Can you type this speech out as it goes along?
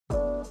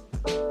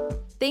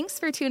Thanks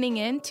for tuning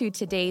in to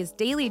today's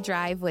Daily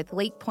Drive with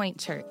Lake Point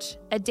Church,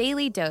 a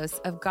daily dose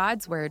of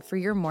God's Word for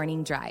your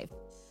morning drive.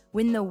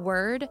 When the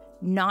Word,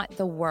 not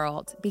the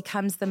world,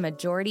 becomes the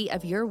majority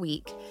of your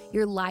week,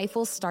 your life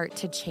will start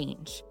to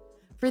change.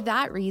 For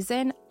that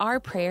reason, our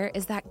prayer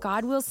is that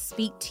God will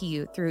speak to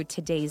you through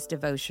today's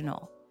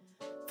devotional.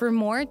 For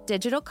more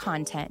digital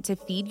content to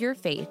feed your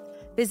faith,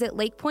 visit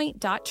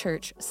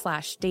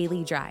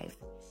lakepoint.church/dailydrive.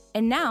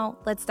 And now,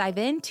 let's dive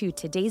into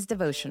today's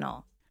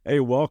devotional. Hey,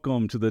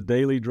 welcome to the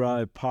Daily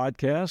Drive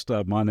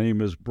podcast. My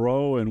name is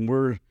Bro, and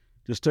we're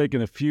just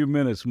taking a few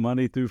minutes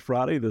Monday through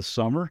Friday this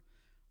summer,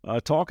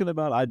 talking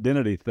about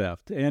identity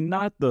theft, and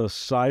not the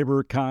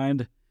cyber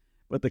kind,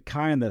 but the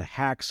kind that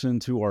hacks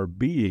into our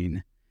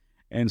being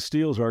and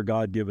steals our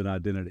God-given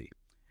identity.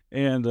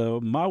 And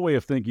my way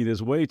of thinking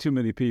is way too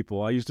many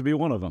people, I used to be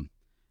one of them,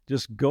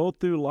 just go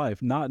through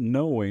life not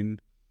knowing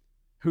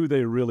who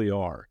they really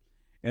are.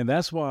 And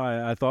that's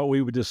why I thought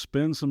we would just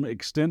spend some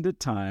extended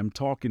time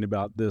talking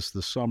about this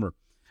summer.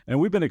 And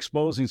we've been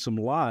exposing some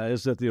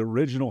lies that the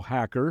original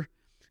hacker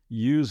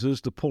uses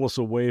to pull us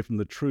away from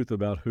the truth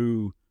about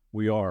who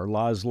we are.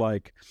 Lies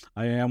like,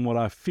 I am what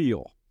I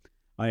feel.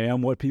 I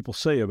am what people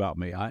say about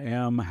me. I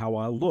am how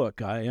I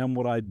look. I am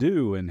what I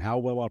do and how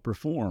well I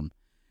perform.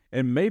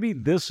 And maybe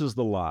this is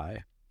the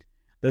lie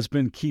that's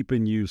been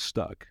keeping you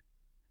stuck.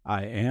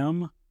 I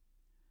am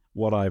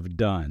what I've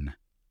done.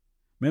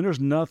 Man, there's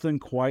nothing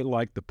quite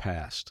like the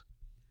past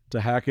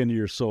to hack into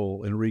your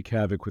soul and wreak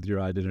havoc with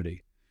your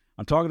identity.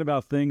 I'm talking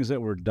about things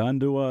that were done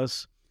to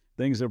us,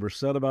 things that were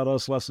said about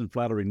us, less than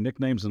flattering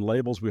nicknames and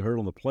labels we heard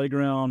on the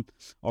playground,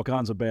 all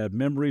kinds of bad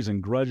memories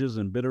and grudges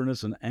and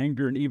bitterness and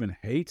anger and even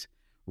hate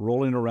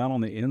rolling around on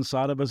the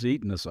inside of us,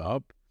 eating us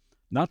up.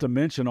 Not to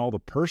mention all the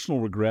personal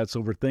regrets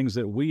over things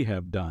that we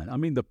have done. I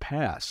mean, the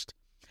past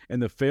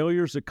and the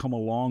failures that come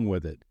along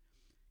with it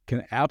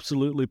can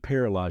absolutely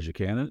paralyze you,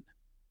 can it?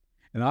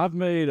 And I've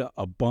made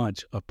a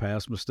bunch of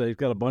past mistakes,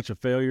 got a bunch of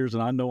failures,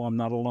 and I know I'm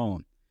not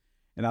alone.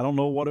 And I don't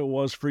know what it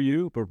was for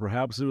you, but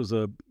perhaps it was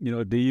a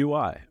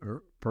DUI,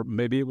 or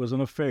maybe it was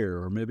an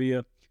affair, or maybe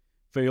a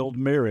failed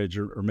marriage,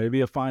 or maybe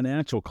a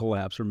financial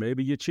collapse, or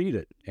maybe you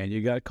cheated and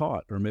you got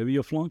caught, or maybe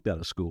you flunked out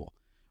of school,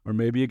 or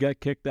maybe you got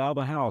kicked out of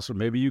the house, or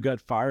maybe you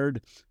got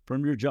fired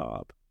from your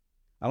job.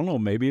 I don't know,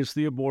 maybe it's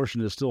the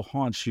abortion that still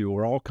haunts you,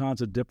 or all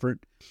kinds of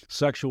different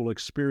sexual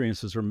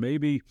experiences, or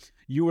maybe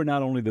you were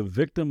not only the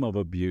victim of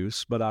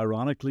abuse, but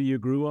ironically you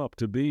grew up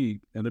to be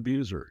an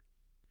abuser.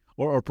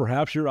 Or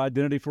perhaps your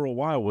identity for a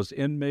while was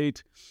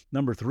inmate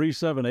number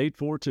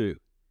 37842.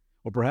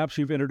 Or perhaps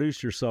you've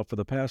introduced yourself for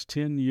the past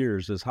 10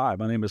 years as, hi,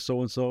 my name is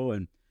so-and-so,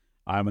 and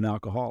I'm an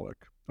alcoholic.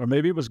 Or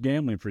maybe it was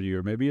gambling for you,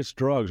 or maybe it's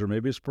drugs, or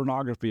maybe it's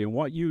pornography, and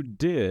what you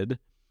did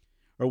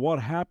or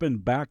what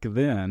happened back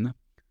then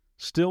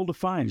still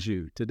defines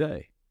you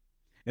today.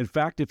 In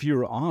fact, if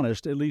you're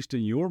honest, at least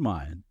in your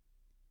mind,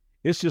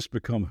 it's just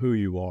become who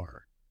you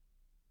are.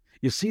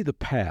 You see, the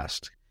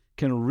past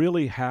can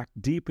really hack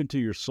deep into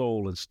your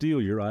soul and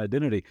steal your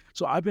identity.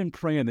 So I've been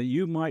praying that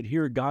you might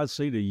hear God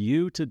say to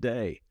you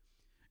today,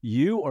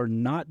 you are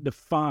not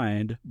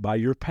defined by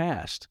your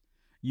past.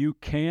 You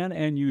can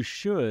and you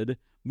should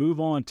move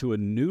on to a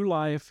new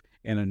life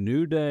and a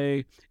new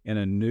day and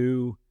a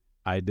new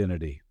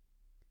identity.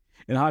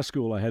 In high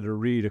school, I had to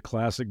read a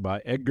classic by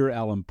Edgar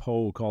Allan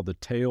Poe called The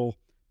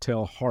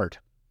Telltale Heart.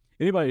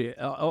 Anybody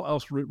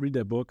else read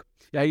that book?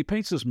 Yeah, he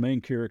paints this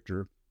main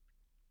character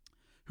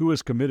who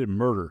has committed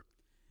murder,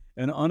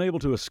 and unable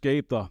to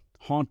escape the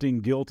haunting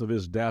guilt of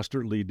his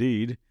dastardly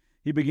deed,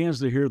 he begins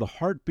to hear the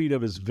heartbeat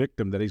of his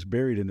victim that he's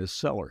buried in his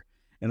cellar,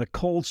 and a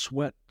cold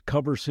sweat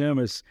covers him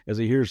as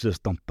he hears this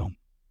thump-thump,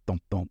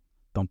 thump-thump,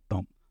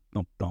 thump-thump,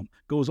 thump-thump.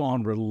 Goes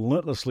on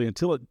relentlessly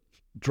until it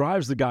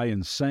drives the guy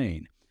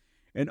insane.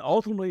 And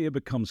ultimately, it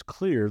becomes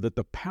clear that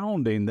the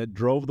pounding that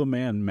drove the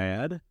man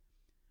mad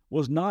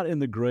was not in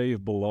the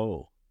grave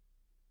below,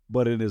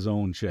 but in his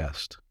own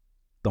chest.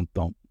 Thump,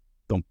 thump,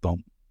 thump,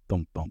 thump,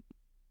 thump, thump.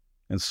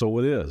 And so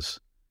it is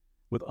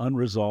with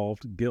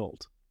unresolved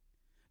guilt.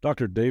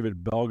 Dr.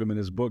 David Belgum, in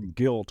his book,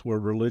 Guilt, Where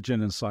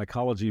Religion and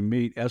Psychology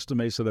Meet,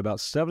 estimates that about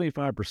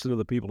 75% of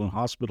the people in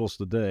hospitals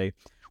today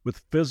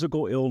with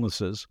physical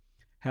illnesses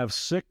have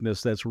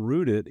sickness that's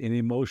rooted in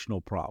emotional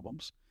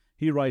problems.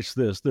 He writes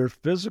this, their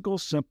physical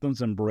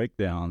symptoms and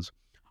breakdowns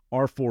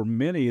are for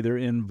many their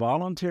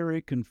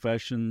involuntary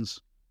confessions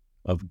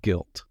of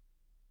guilt.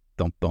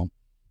 Thump, thump,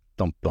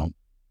 thump, thump,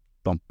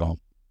 thump, thump.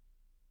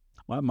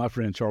 My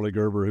friend Charlie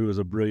Gerber, who is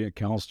a brilliant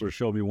counselor,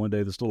 showed me one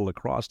day this little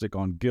acrostic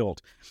on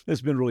guilt.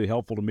 It's been really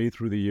helpful to me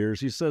through the years.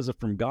 He says that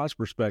from God's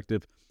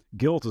perspective,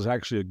 guilt is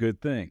actually a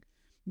good thing.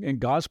 In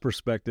God's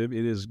perspective,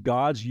 it is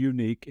God's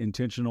unique,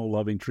 intentional,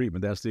 loving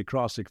treatment. That's the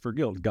acrostic for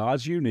guilt.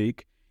 God's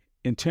unique,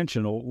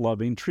 intentional,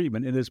 loving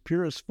treatment. In its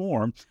purest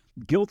form,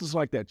 guilt is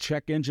like that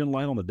check engine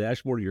light on the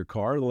dashboard of your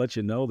car to let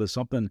you know that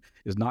something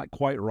is not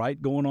quite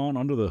right going on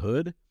under the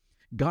hood.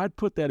 God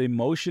put that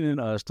emotion in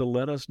us to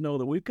let us know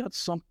that we've got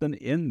something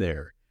in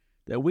there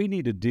that we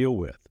need to deal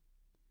with.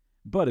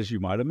 But as you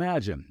might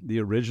imagine,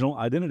 the original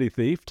identity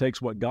thief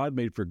takes what God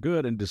made for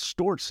good and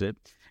distorts it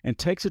and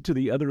takes it to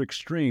the other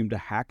extreme to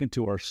hack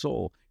into our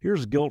soul.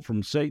 Here's guilt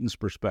from Satan's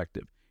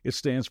perspective. It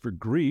stands for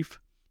grief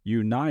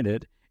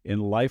united in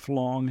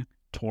lifelong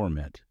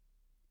torment.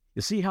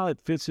 You see how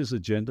it fits his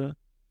agenda?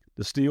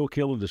 To steal,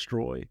 kill, and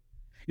destroy.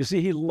 You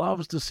see, he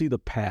loves to see the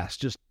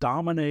past just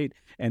dominate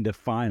and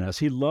define us.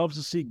 He loves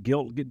to see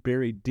guilt get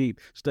buried deep,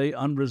 stay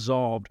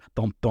unresolved.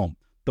 Thump, thump,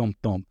 thump,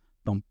 thump,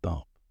 thump,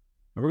 thump.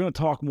 And we're going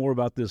to talk more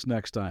about this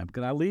next time.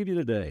 Can I leave you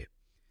today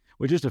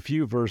with just a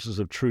few verses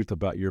of truth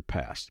about your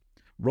past?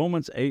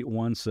 Romans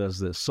 8:1 says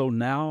this, "So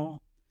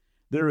now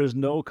there is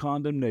no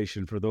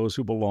condemnation for those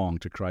who belong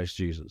to Christ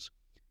Jesus."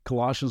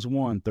 Colossians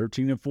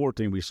 1:13 and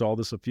 14, we saw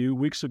this a few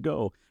weeks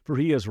ago. "For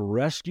he has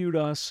rescued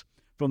us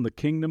from the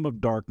kingdom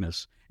of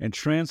darkness and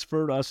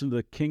transferred us into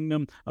the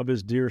kingdom of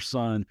his dear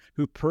Son,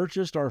 who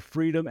purchased our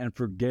freedom and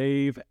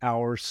forgave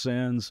our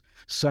sins."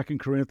 2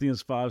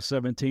 Corinthians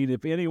 5:17,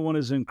 "If anyone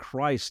is in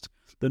Christ,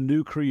 the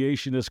new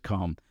creation has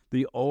come.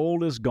 The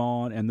old is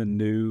gone and the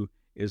new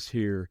is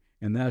here."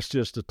 And that's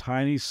just a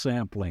tiny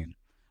sampling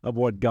of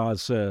what God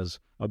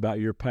says about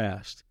your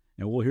past.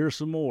 And we'll hear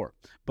some more.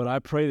 But I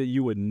pray that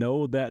you would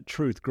know that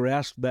truth,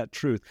 grasp that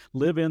truth,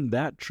 live in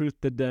that truth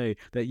today,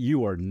 that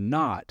you are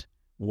not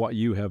what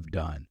you have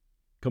done.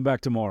 Come back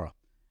tomorrow,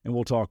 and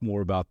we'll talk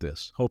more about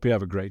this. Hope you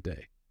have a great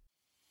day.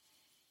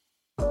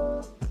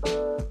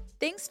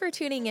 Thanks for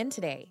tuning in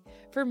today.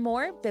 For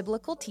more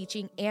biblical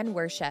teaching and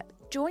worship,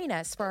 join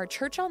us for our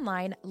Church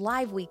Online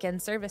live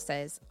weekend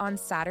services on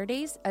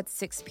Saturdays at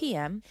 6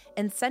 p.m.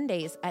 and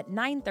Sundays at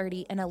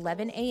 9:30 and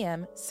 11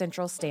 a.m.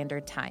 Central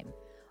Standard Time.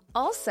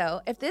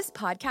 Also, if this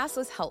podcast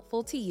was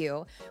helpful to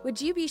you,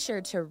 would you be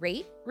sure to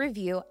rate,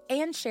 review,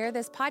 and share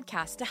this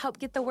podcast to help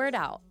get the word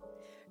out?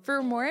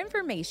 For more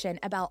information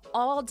about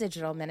all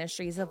digital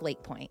ministries of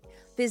Lake Point,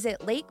 visit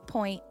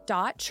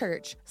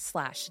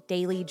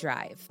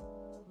lakepoint.church/dailydrive.